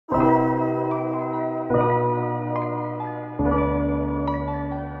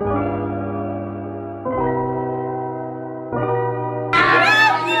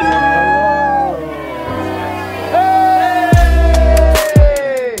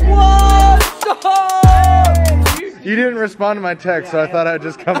You didn't respond to my text, so I thought I'd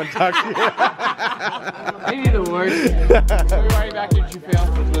just come and talk to you. Maybe the worst. Are you already back? Did you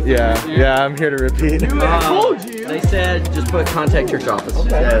fail? Yeah, I'm here to repeat. I told you. They said just put contact church office.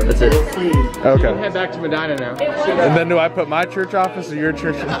 Yeah, that's it. Okay. Head back to Medina now. And then do I put my church office or your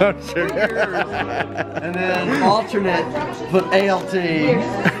church office? And then alternate, put ALT.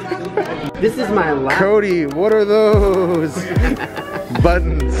 This is my last. Cody, what are those?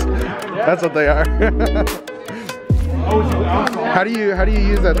 Buttons. That's what they are. How do you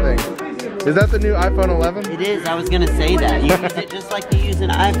use that thing? Is that the new iPhone 11? It is. I was gonna say that. You use it just like you use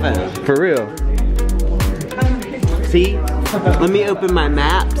an iPhone. For real? See? Let me open my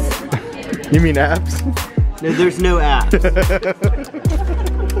maps. You mean apps? No, there's no apps.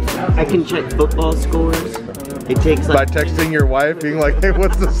 I can check football scores. It takes like... By texting your wife, being like, hey,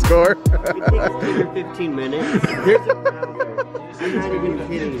 what's the score? It takes 10 or 15 minutes. There's a... I'm not even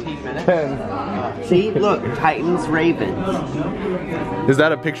kidding. 10. See? Look, Titans, Ravens. Is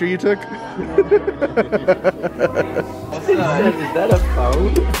that a picture you took? Is that a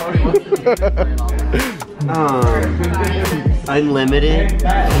phone? Unlimited.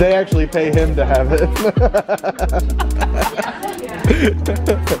 They actually pay him to have it.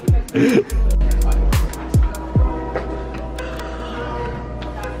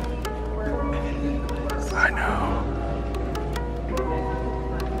 I know.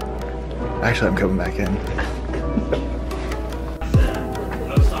 Actually, I'm coming back in.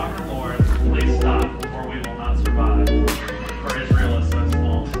 O sovereign Lord, please stop, or we will not survive. For Israel is so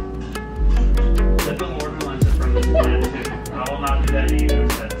small. Let the Lord relent from this plan too. I will not do that to you,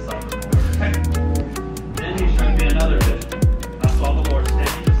 said the sovereign Lord. Then he showed me another vision. I saw the Lord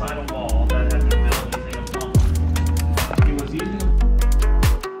standing beside a wall that had been built using a plumb. He was using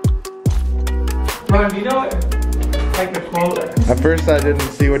Ron, you know what? Like the quote. At first, I didn't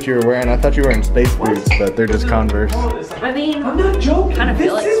see what you were wearing. I thought you were wearing space boots, but they're just Converse. I mean, I'm not joking. Kind of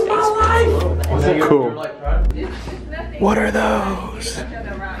feel like this is my life. Cool. What are those?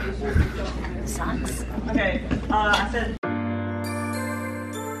 Socks. Okay, I said.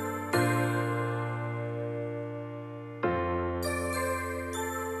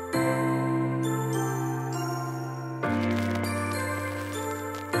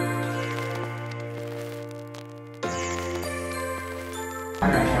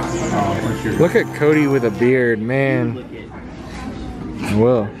 Look at Cody with a beard, man. I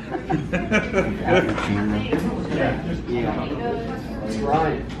will.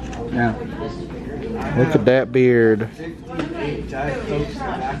 Yeah. Look at that beard.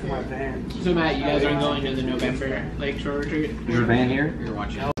 So Matt, you guys aren't going to the November Lakeshore retreat? Is your van here? You're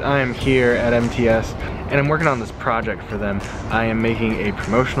watching. I am here at MTS and I'm working on this project for them. I am making a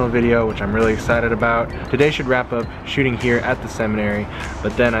promotional video, which I'm really excited about. Today should wrap up shooting here at the seminary,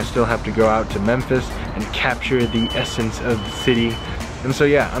 but then I still have to go out to Memphis and capture the essence of the city. And so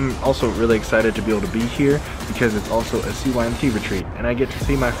yeah, I'm also really excited to be able to be here because it's also a CYMT retreat and I get to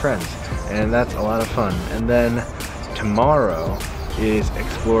see my friends and that's a lot of fun. And then tomorrow is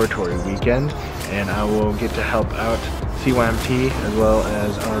Exploratory Weekend and I will get to help out CYMT as well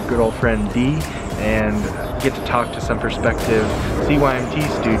as our good old friend D and get to talk to some prospective CYMT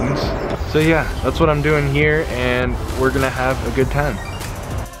students. So yeah, that's what I'm doing here and we're gonna have a good time.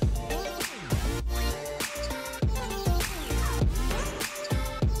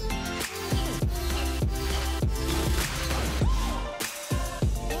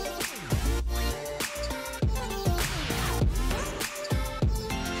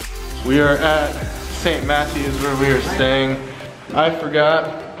 We are at St. Matthew's where we are staying. I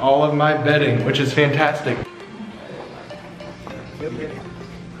forgot all of my bedding, which is fantastic.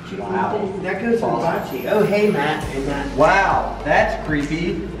 Wow. That goes to Bocce. Oh, hey, Matt. Hey, Matt. Wow, that's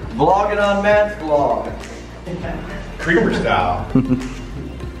creepy. Vlogging on Matt's vlog. Creeper style.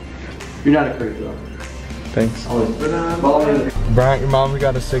 You're not a creep, though. Thanks. Always. Bryant, your mom's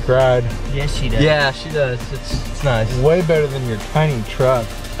got a sick ride. Yes, she does. Yeah, she does. It's nice. Way better than your tiny truck.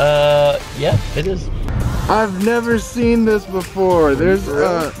 Yeah, it is. I've never seen this before. There's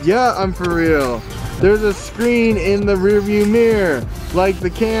yeah, I'm for real. There's a screen in the rearview mirror, like the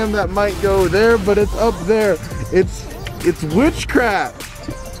cam that might go there, but it's up there. It's witchcraft.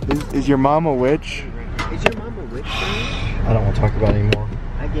 Is your mom a witch? Is your mom a witch? I don't want to talk about it anymore.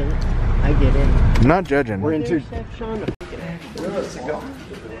 I get it. I get it. I'm not judging. We're into.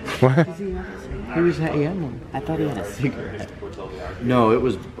 What? He was had one. I thought he had a cigarette. No, it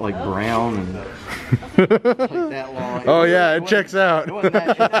was like brown and like that long. Oh yeah, it checks out.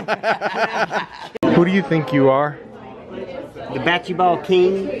 Who do you think you are? The Bocce Ball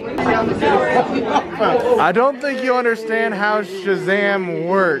King. I don't think you understand how Shazam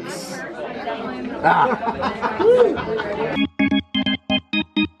works.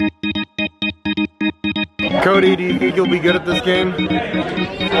 Cody, do you think you'll be good at this game?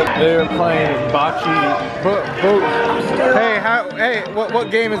 They're playing bocce. Hey, what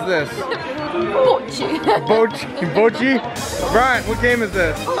game is this? Bocce. Bocce? Brian, what game is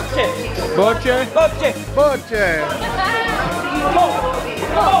this? Bocce. Bocce? Bocce.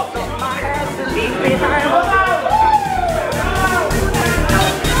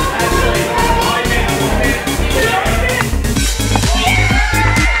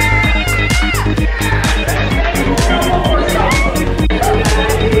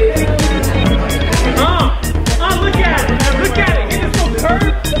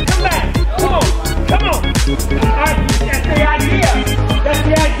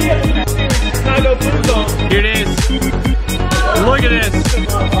 Here it is. Look at this.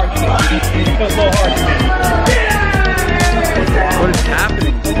 What is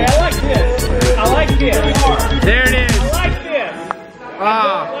happening? Okay, I like this. I like this. There it is. I like this. I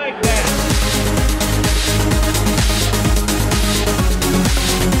like that.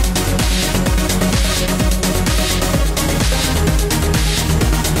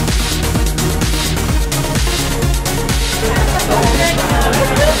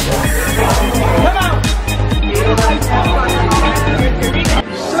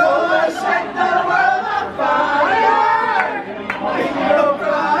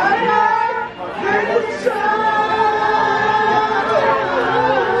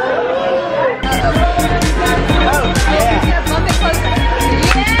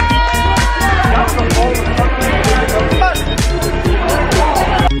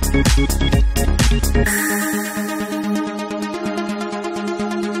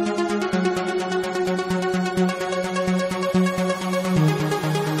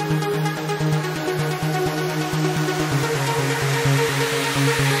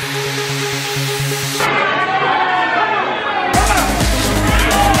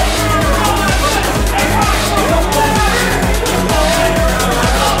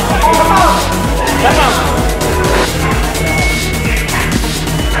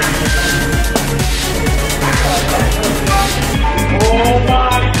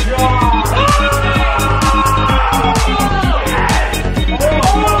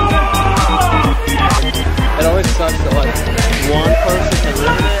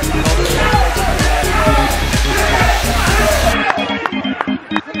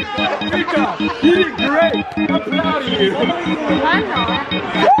 You did great. I'm proud of you. I'm not.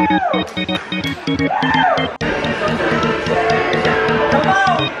 Come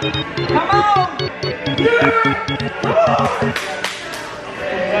on. Come on. Yeah. Come on.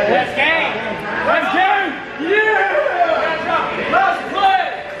 Let's game. Let's game. Yeah. Let's play.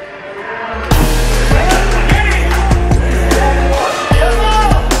 Get it.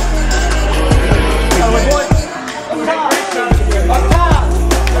 Come on.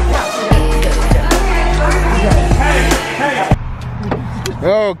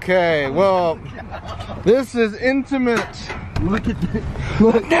 Okay, well, this is intimate. Look at this.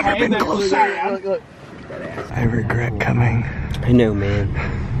 Look, never been closer. Look. I regret coming. I know, man.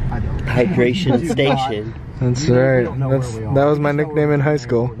 Hydration station. That's right. That was my nickname in high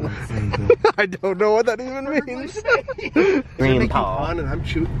school. I don't know what that even means. Grandpa. And I'm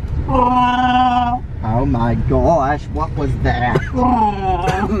shooting. Oh my gosh, what was that?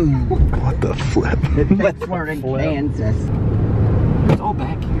 What the flip? That's where in Kansas. It's all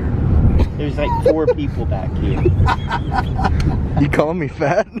back here. There's like 4 people back here. You calling me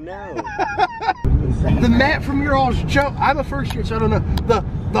fat? No. The Matt from your all's show. I'm a first year, so I don't know. The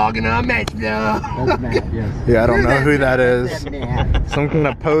logging on Matt. No. That's Matt, yes. Yeah, I don't know who that is. Some kind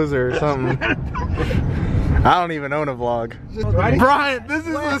of poser or something. I don't even own a vlog. Brian, this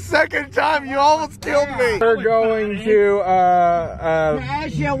is the second time you almost killed me. We're going to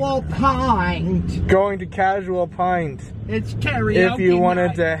Casual Pint. Going to Casual Pint. It's karaoke. If you wanted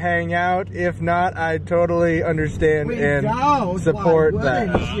night. to hang out, if not, I totally understand and support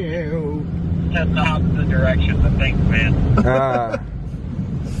that. You? That's the opposite direction, but thanks, man.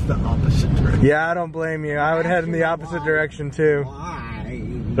 It's the opposite direction. Yeah, I don't blame you. I would head in the opposite direction too.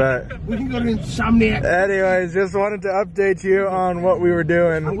 But we can go to Insomniac. anyways, just wanted to update you on what we were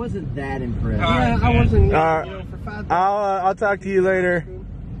doing. I wasn't that impressed. Yeah, I wasn't. For 5 I'll talk to you later.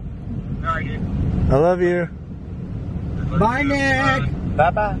 I love you. Bye, Nick.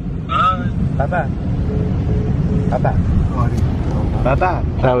 Bye bye. Bye bye. Bye bye. Bye bye.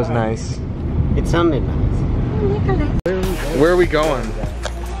 That was nice. It sounded nice. Where are we going?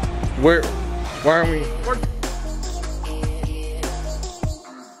 Why aren't we?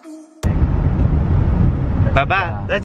 Bye bye.